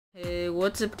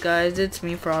What's up guys, it's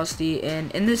me Frosty,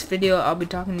 and in this video I'll be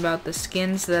talking about the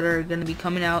skins that are going to be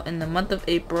coming out in the month of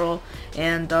April,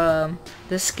 and the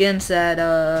skins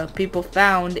that people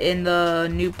found in the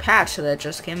new patch that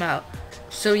just came out.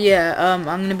 So yeah, I'm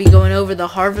going to be going over the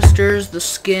harvesters, the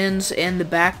skins, and the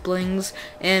back blings,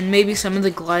 and maybe some of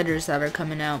the gliders that are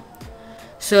coming out.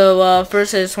 So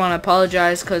first I just want to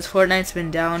apologize because Fortnite's been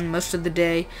down most of the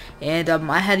day, and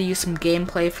I had to use some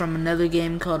gameplay from another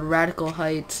game called Radical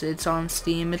Heights. It's on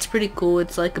Steam. It's pretty cool.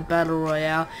 It's like a battle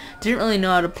royale. Didn't really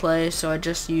know how to play, so I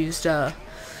just used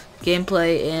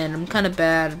gameplay, and I'm kind of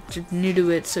bad, new to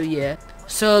it, so yeah.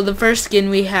 So the first skin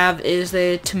we have is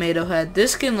the tomato head.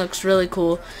 This skin looks really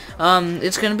cool.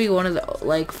 It's gonna be one of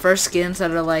the first skins that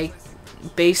are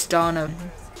based on a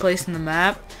place in the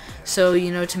map. So,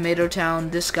 you know, Tomato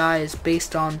Town, this guy is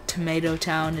based on Tomato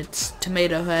Town. It's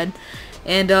Tomato Head.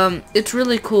 And it's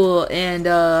really cool, and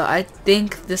I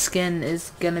think the skin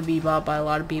is gonna be bought by a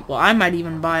lot of people. I might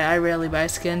even buy, I rarely buy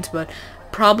skins, but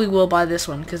probably will buy this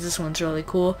one because this one's really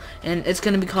cool, and it's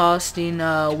gonna be costing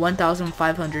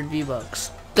 1,500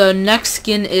 V-Bucks. The next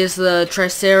skin is the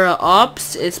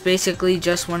Triceratops. It's basically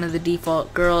just one of the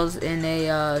default girls in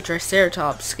a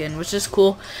Triceratops skin, which is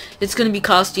cool. It's gonna be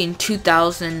costing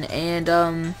 2,000, and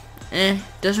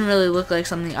doesn't really look like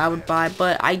something I would buy,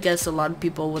 but I guess a lot of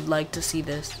people would like to see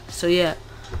this. So yeah.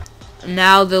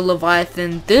 Now the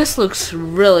Leviathan. This looks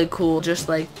really cool, just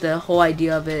like the whole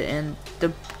idea of it, and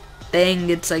the thing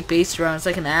it's based around. It's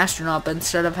like an astronaut, but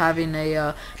instead of having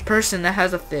a person that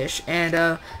has a fish,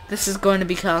 and this is going to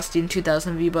be costing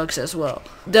 2,000 V-Bucks as well.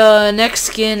 The next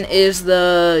skin is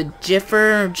the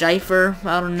Jifer,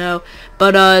 I don't know,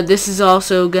 but this is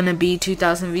also gonna be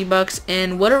 2,000 V-Bucks,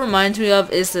 and what it reminds me of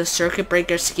is the Circuit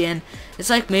Breaker skin. It's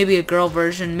like maybe a girl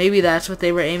version, maybe that's what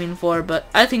they were aiming for, but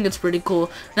I think it's pretty cool.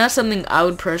 Not something I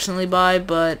would personally buy,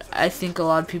 but I think a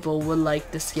lot of people would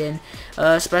like the skin,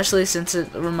 especially since it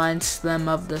reminds them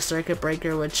of the Circuit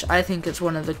Breaker, which I think is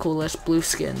one of the coolest blue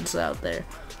skins out there.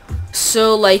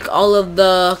 So like all of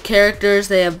the characters,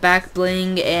 they have back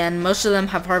bling, and most of them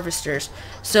have harvesters.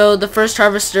 So the first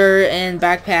harvester and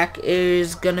backpack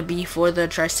is gonna be for the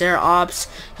Triceratops.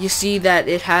 You see that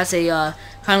it has a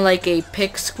kind of like a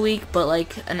pick squeak, but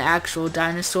like an actual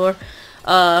dinosaur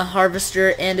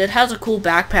harvester, and it has a cool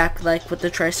backpack with the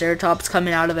Triceratops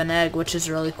coming out of an egg, which is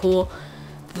really cool.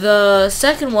 The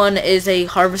second one is a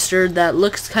harvester that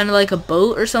looks kind of like a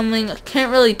boat or something. I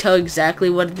can't really tell exactly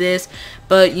what it is,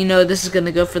 but you know, this is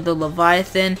gonna go for the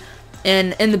Leviathan,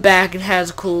 and in the back it has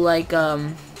a cool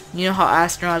you know how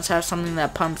astronauts have something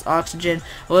that pumps oxygen?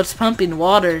 Well, it's pumping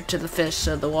water to the fish,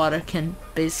 so the water can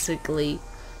basically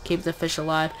keep the fish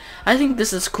alive. I think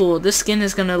this is cool. This skin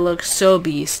is gonna look so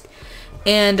beast.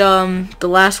 And the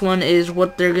last one is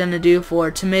what they're gonna do for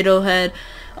Tomato Head.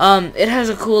 It has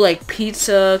a cool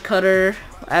pizza cutter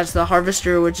as the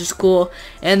harvester, which is cool,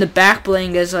 and the back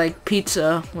bling is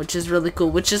pizza, which is really cool,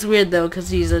 which is weird though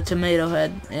because he's a tomato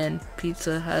head and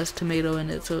pizza has tomato in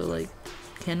it, so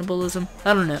cannibalism,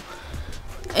 I don't know.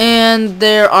 And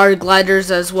there are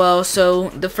gliders as well. So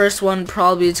the first one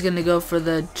probably is gonna go for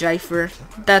the Jifer.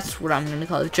 That's what I'm gonna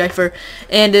call it, Jifer,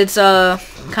 and it's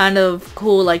kind of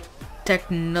cool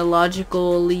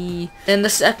technologically. And the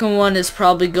second one is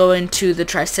probably going to the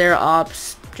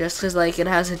Triceratops, just because it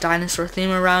has a dinosaur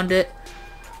theme around it.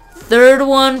 Third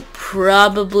one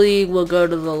probably will go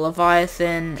to the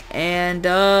Leviathan, and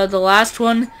the last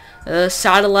one,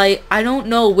 Satellite. I don't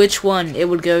know which one it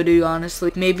would go to,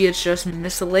 honestly. Maybe it's just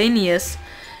miscellaneous,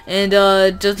 and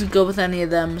it doesn't go with any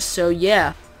of them. So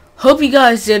yeah. Hope you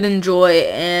guys did enjoy,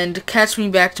 and catch me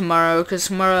back tomorrow, because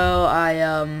tomorrow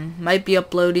I might be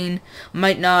uploading,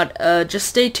 might not. Just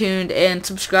stay tuned and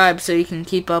subscribe so you can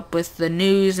keep up with the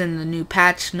news and the new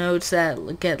patch notes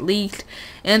that get leaked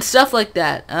and stuff like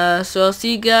that. So I'll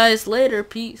see you guys later.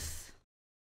 Peace.